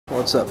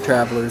What's up,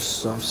 travelers?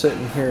 So I'm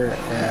sitting here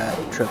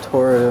at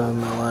Trattoria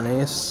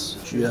Milanese.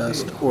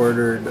 Just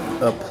ordered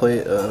a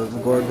plate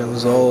of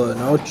gorgonzola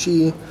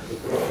gnocchi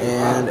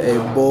and a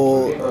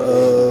bowl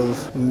of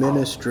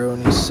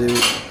minestrone soup.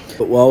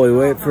 But while we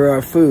wait for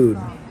our food,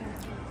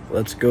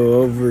 let's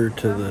go over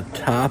to the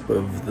top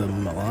of the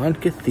Milan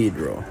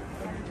Cathedral.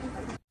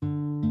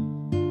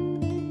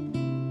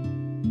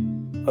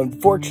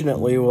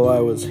 Unfortunately, while I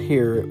was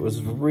here, it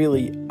was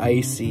really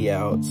icy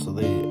out, so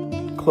they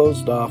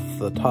closed off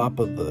the top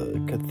of the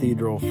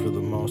cathedral for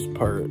the most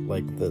part.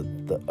 Like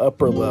the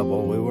upper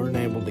level, we weren't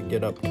able to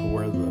get up to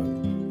where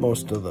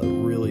most of the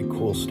really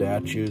cool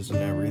statues and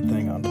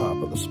everything on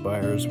top of the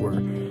spires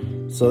were.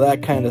 So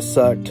that kind of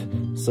sucked.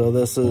 So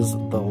this is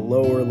the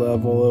lower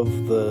level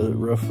of the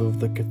roof of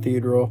the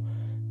cathedral.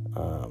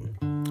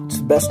 It's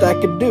the best I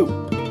could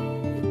do.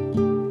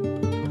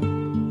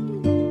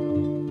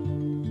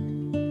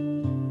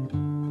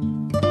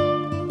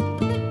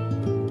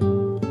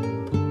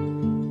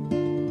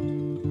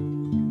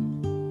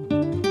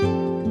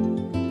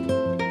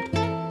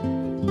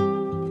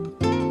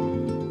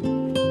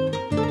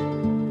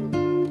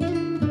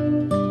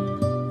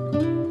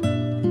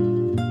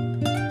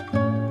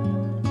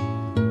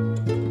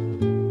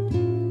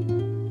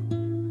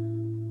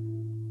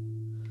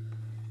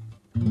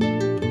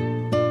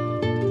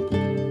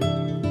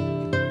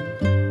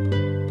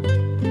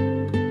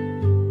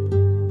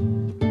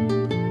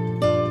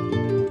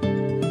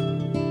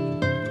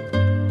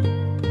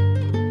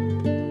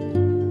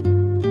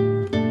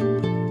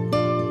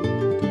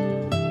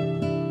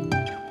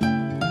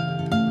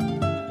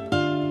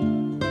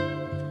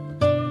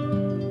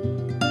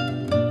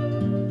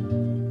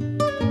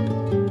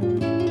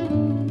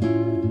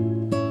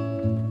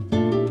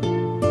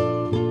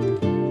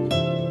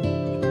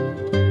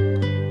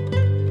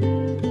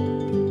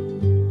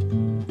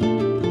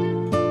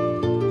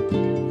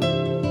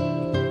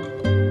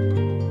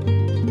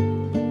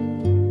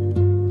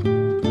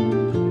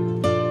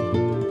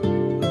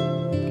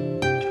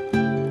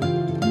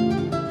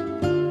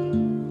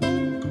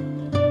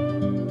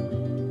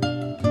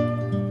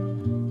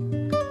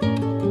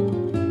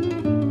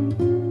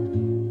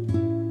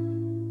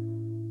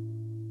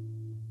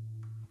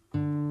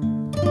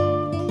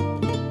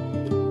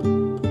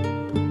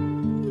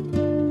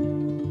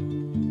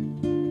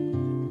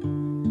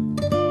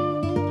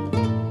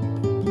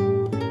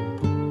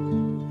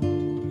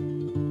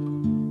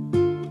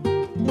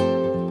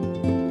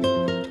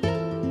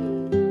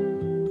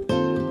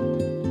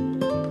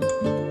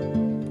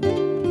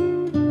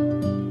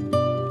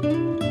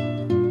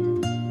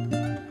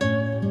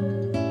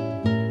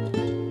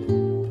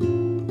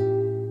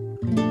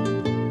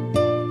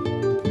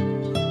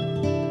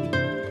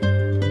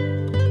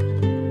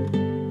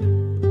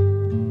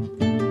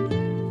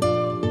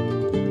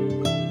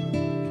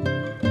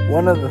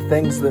 One of the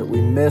things that we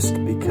missed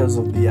because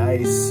of the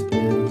ice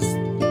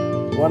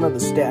is one of the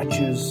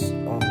statues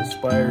on the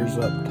spires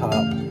up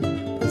top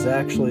is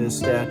actually a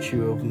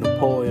statue of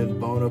Napoleon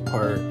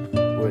Bonaparte,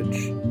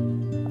 which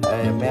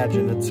I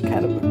imagine it's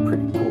kind of a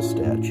pretty cool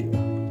statue.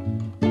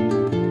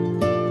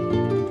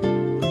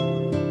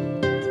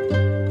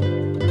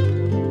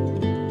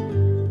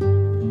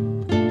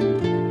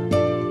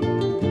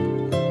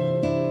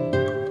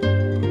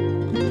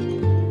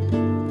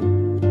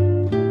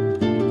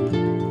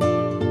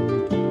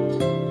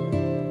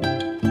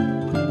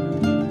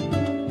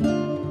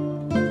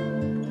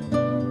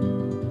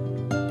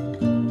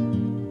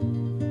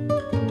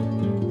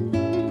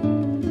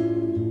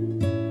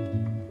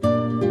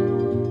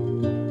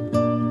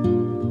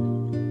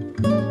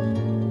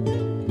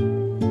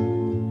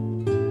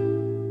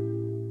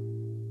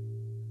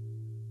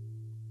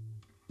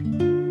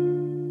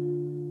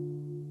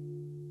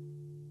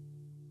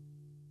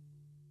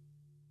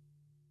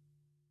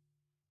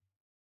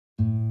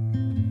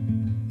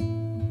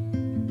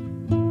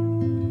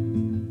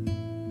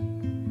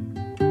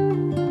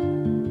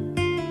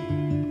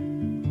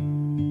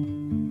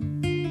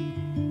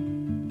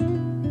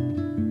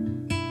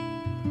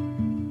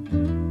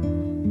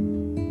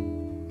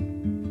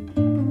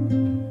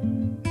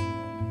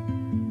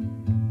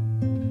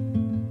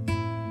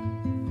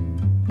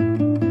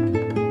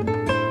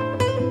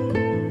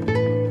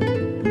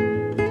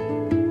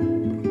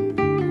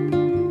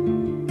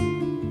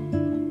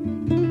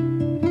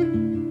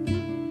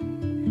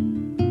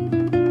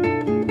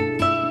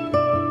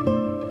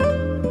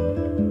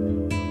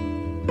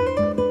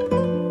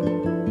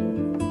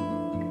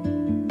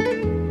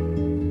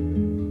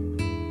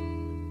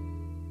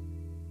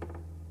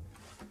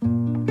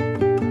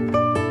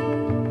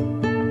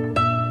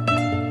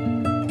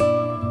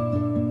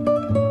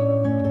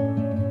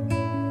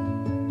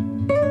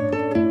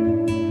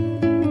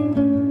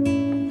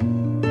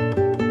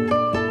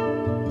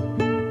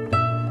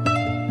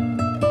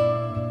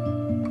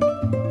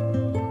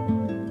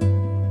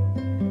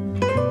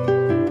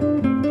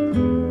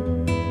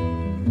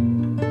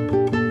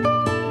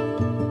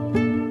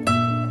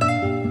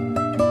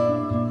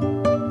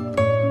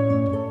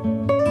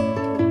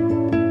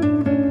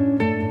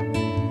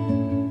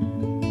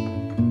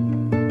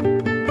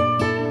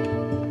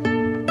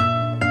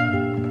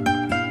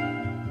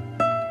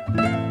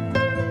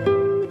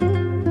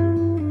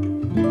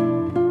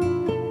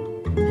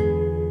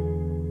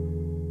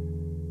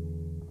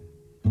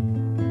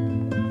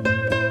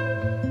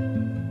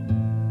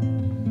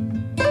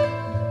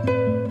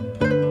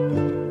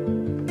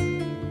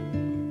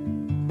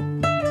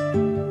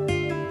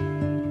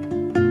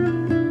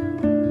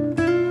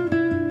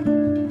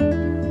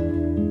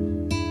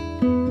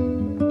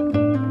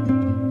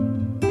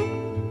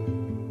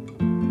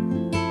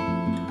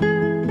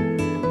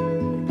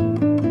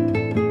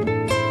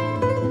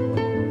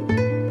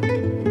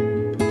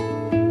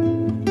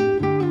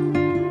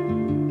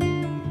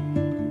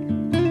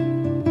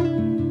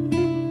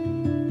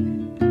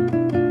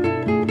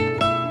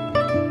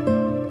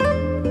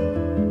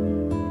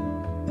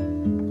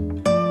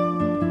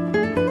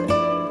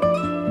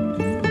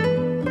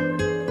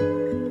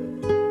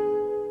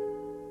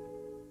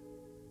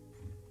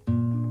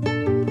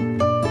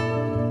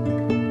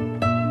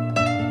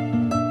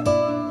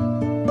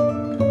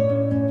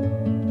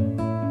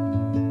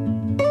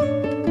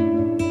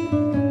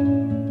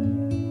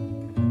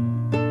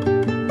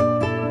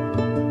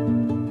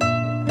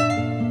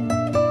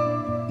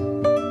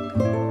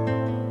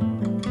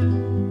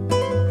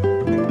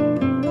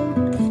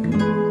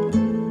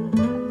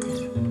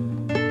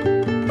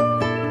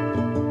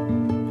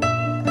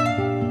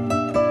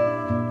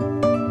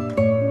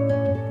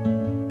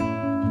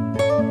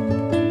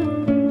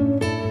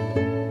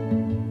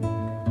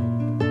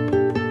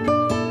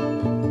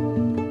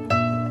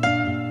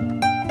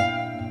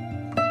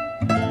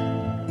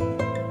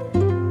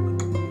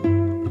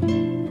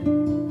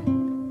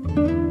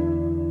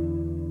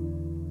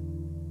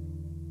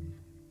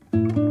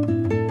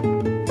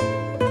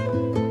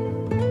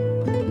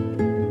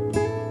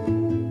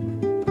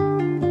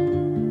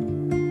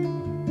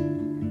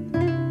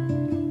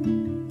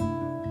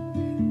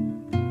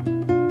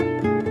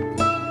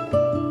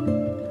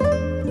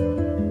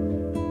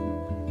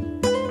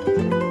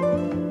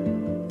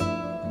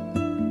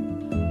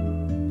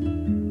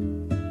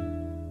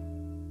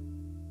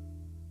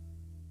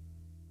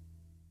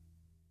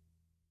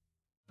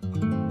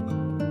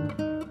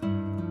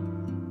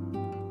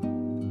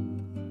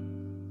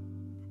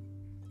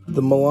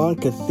 The Milan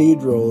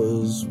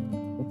Cathedral is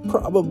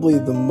probably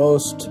the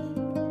most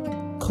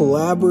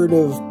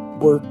collaborative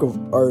work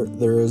of art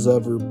there has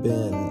ever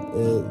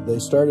been. They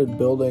started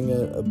building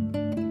it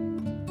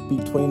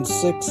between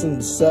 600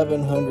 and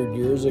 700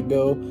 years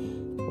ago.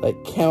 Like,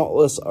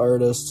 countless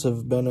artists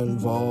have been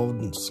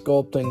involved in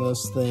sculpting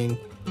this thing,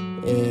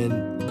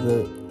 and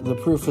the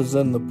proof is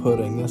in the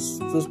pudding.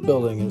 This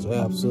building is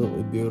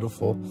absolutely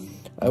beautiful.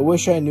 I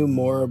wish I knew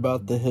more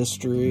about the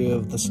history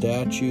of the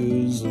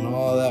statues and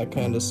all that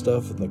kind of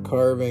stuff and the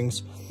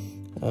carvings,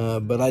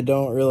 but I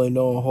don't really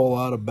know a whole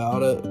lot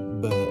about it,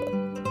 but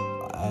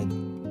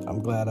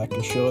I'm glad I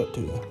can show it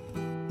to you.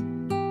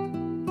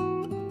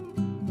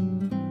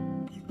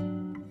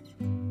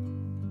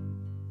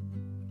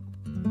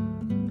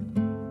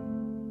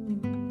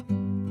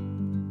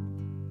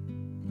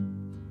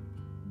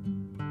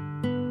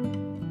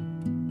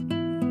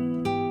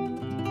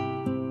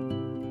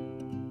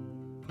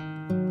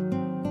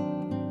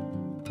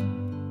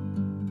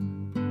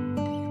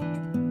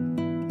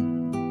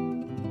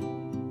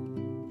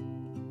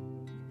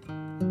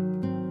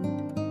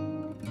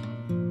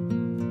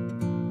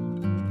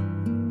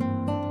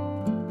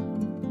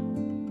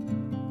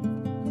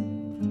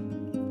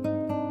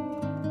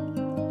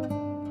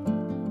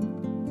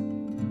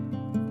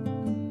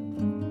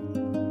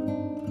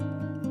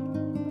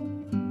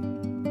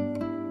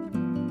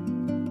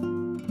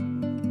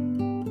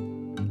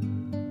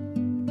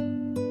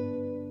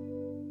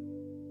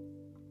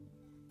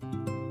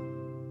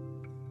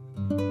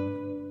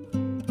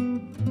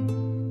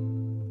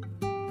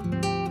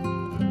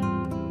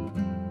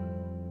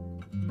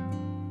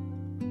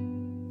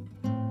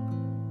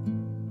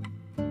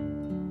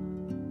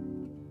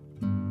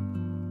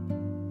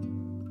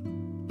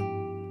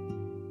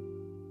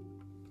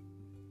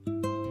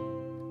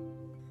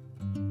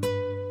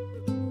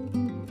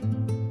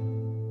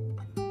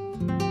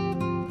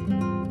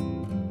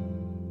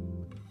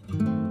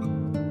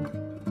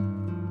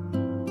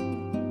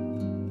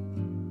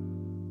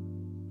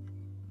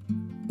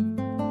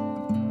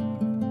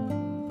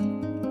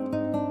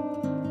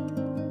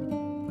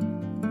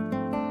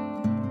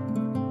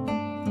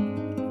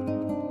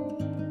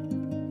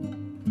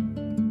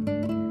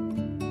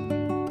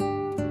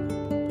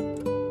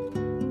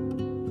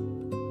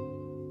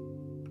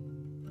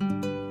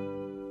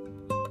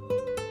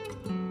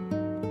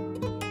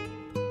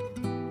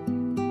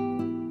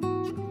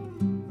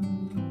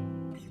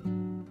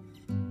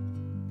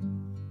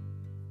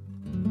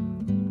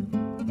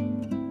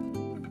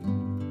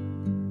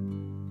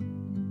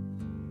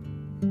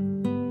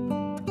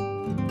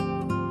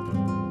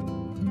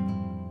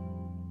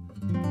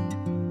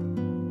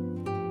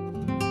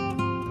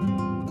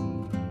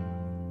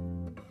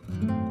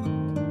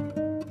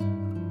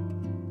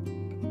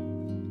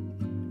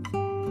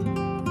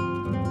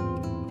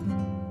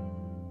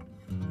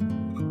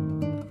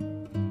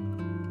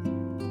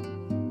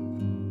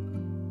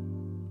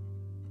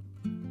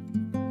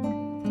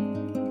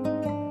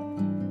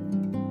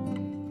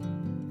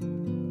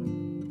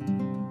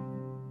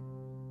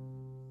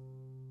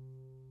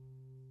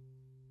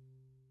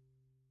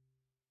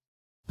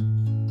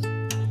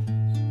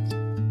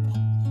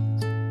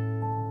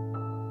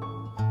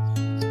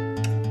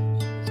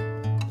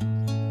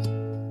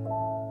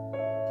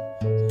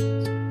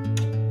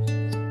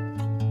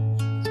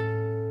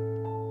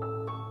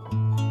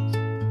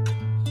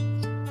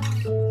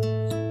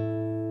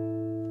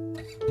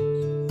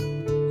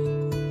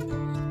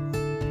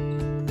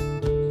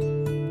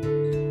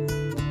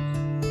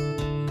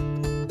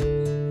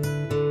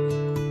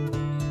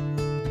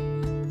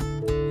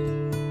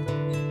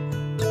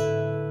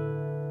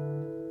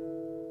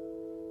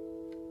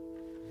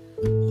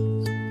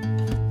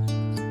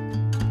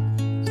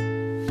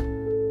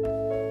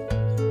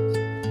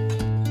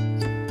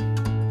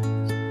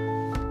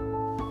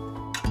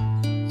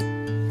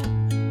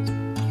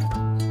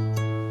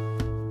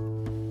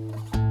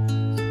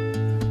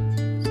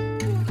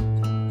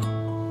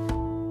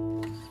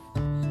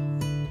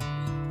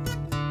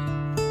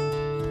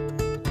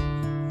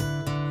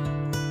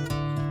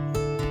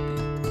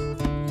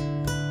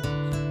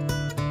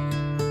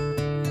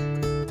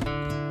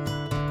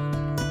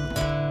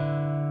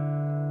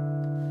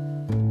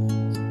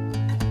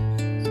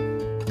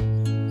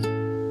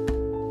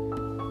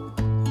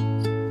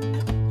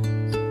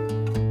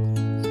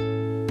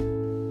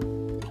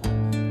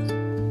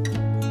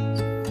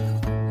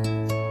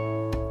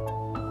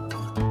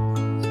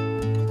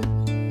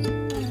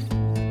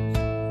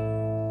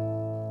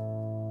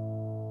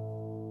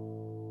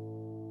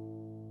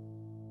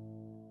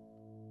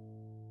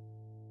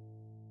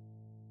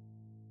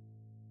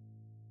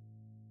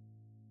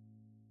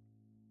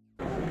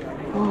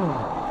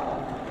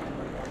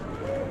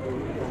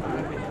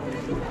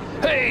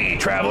 Hey,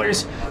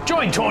 travelers!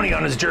 Join Tony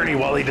on his journey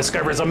while he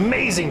discovers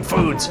amazing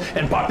foods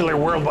and popular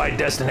worldwide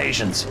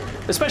destinations.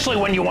 Especially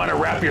when you want to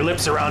wrap your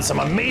lips around some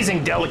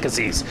amazing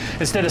delicacies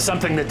instead of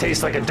something that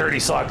tastes like a dirty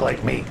sock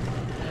like me.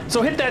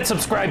 So hit that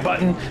subscribe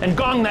button and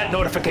gong that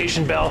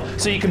notification bell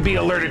so you can be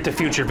alerted to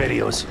future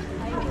videos.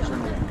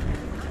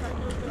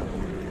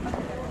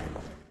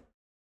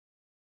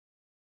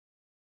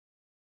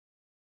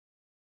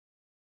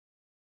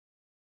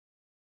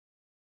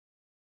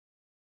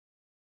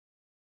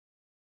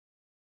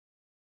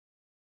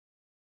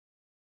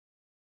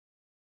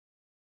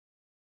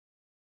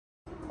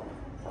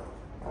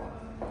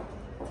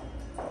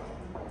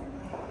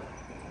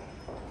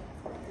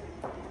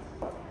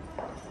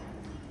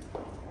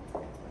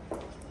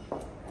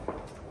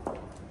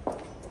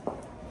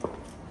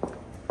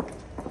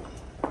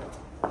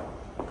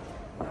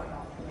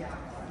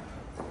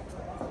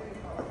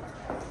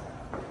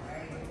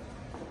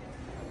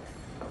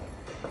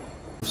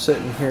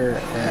 sitting here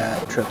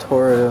at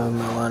Trattoria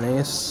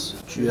Milanese.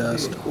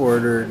 Just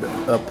ordered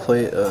a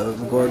plate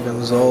of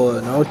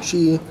gorgonzola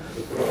gnocchi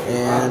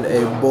and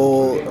a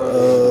bowl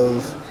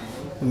of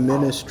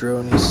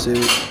minestrone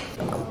soup.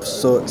 I'm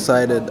so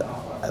excited.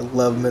 I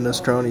love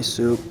minestrone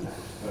soup.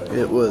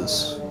 It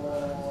was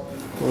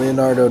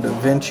Leonardo da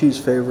Vinci's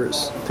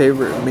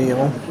favorite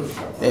meal,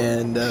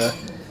 and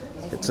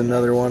it's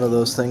another one of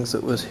those things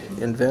that was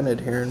invented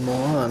here in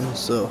Milan,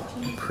 so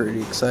I'm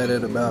pretty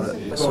excited about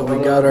it. So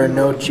we got our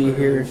gnocchi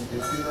here.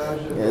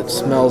 It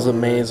smells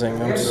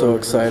amazing. I'm so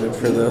excited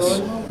for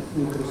this.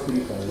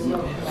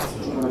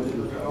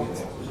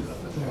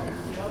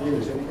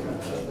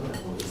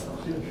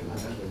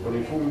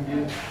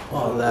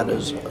 Oh, that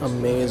is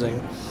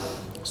amazing.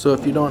 So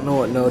if you don't know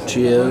what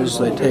gnocchi is,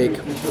 they take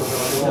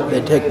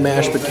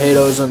mashed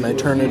potatoes and they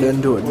turn it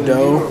into a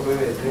dough,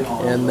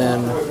 and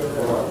then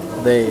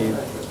they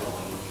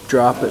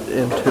drop it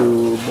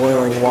into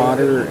boiling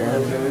water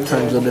and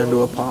turns it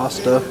into a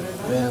pasta,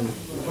 and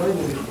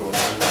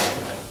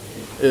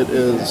it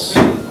is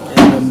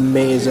an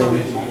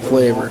amazing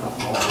flavor.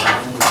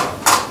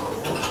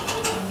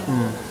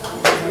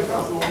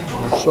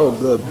 So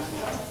good.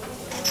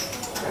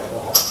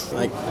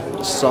 Like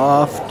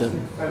soft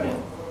and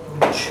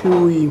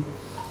chewy,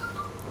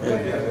 and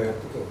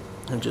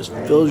it just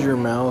fills your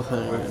mouth,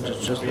 and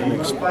it's just an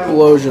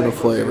explosion of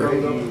flavor.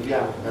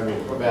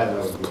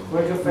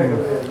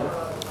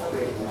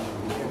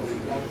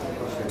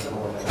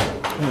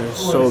 It is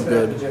so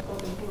good.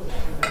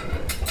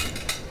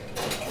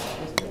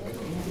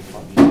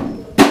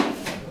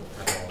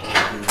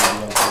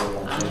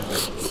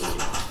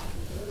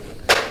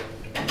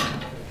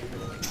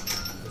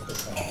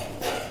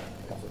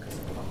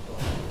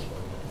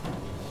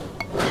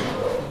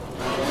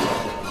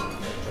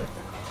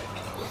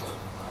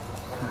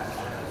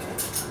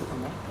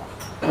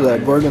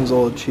 That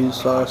gorgonzola cheese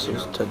sauce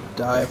is to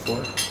die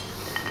for.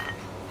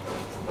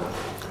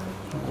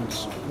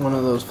 It's one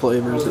of those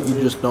flavors that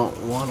you just don't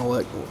want to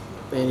let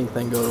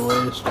anything go to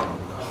waste.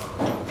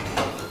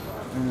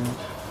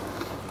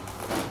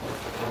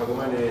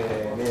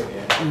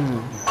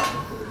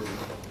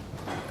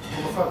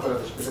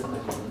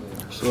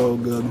 So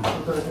good.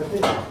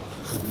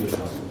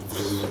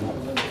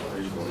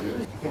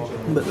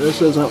 But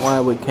this isn't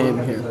why we came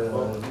here,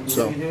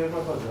 so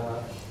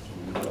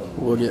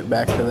we'll get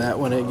back to that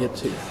when it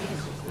gets here.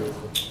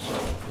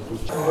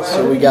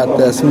 So we got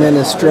this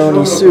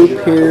minestrone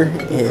soup here,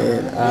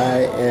 and I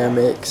am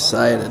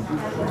excited.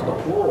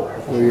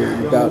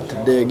 We're about to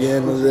dig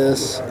into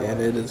this, and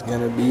it is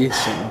going to be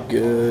some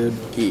good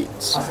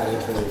eats.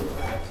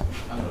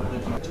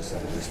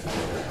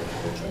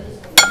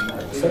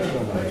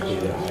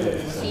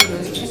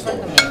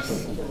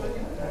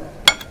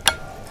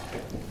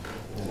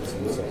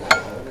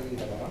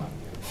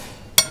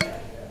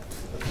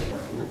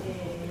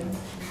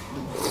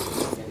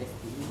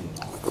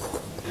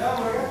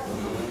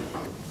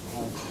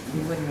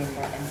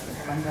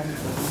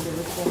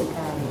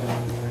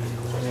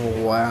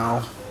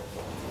 Wow.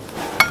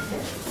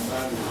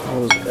 That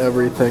was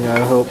everything I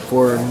hoped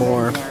for and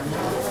more.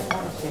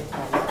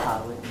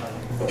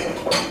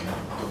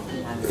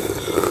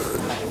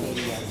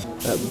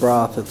 That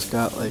broth, it's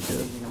got like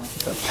a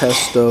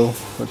pesto,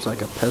 it's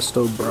like a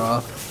pesto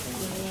broth,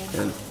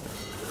 and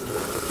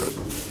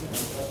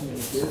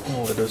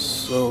oh, it is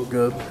so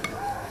good.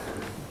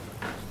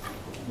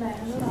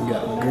 You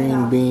got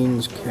green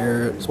beans,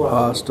 carrots,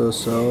 pasta,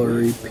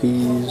 celery,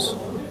 peas.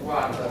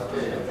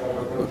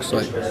 Looks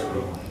like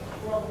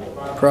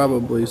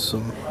probably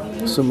some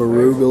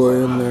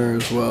arugula in there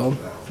as well.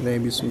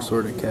 Maybe some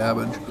sort of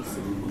cabbage.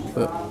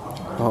 But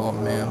oh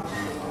man.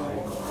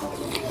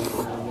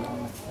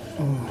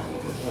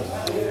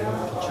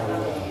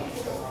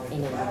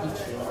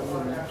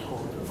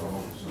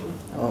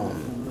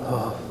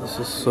 Oh, this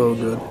is so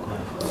good.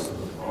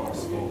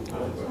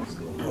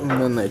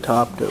 And then they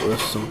topped it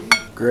with some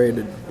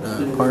grated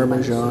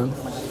Parmesan.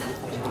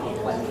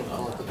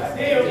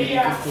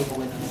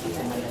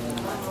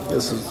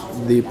 This is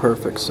the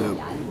perfect soup,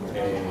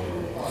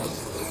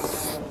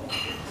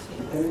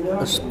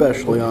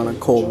 especially on a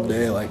cold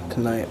day like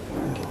tonight.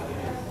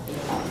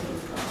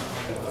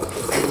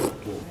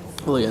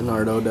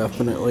 Leonardo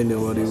definitely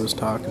knew what he was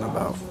talking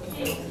about.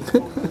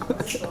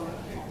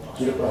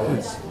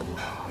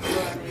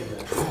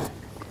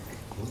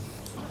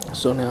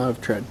 So now I've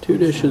tried 2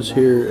 dishes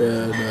here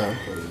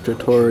at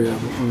Trattoria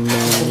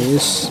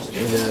Milanese,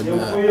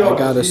 and I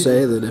gotta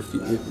say that if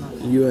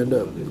you end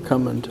up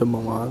coming to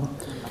Milan,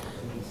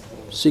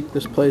 seek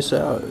this place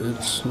out.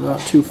 It's not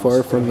too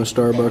far from the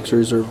Starbucks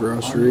Reserve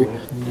Grocery.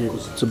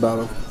 It's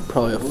about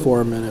probably a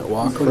 4-minute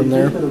walk from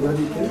there.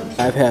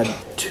 I've had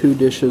 2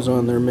 dishes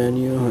on their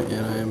menu,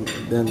 and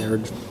they're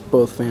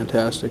both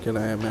fantastic, and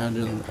I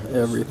imagine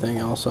everything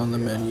else on the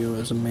menu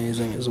is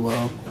amazing as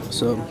well.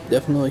 So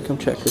definitely come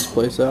check this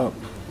place out.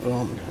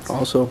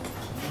 Also,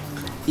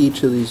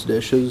 each of these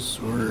dishes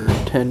were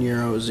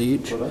 €10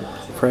 each.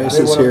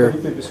 Prices here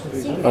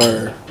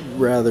are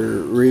rather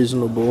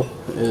reasonable,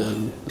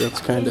 and that's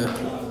kind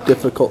of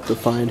difficult to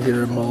find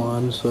here in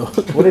Milan, so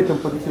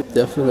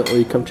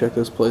definitely come check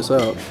this place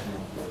out.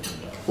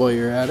 While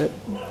you're at it,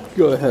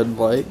 go ahead and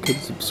like and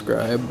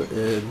subscribe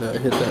and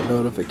hit that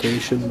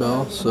notification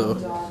bell so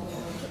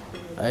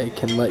I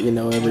can let you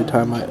know every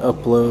time I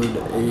upload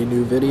a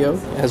new video.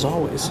 As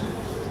always,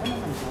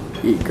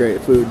 eat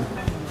great food.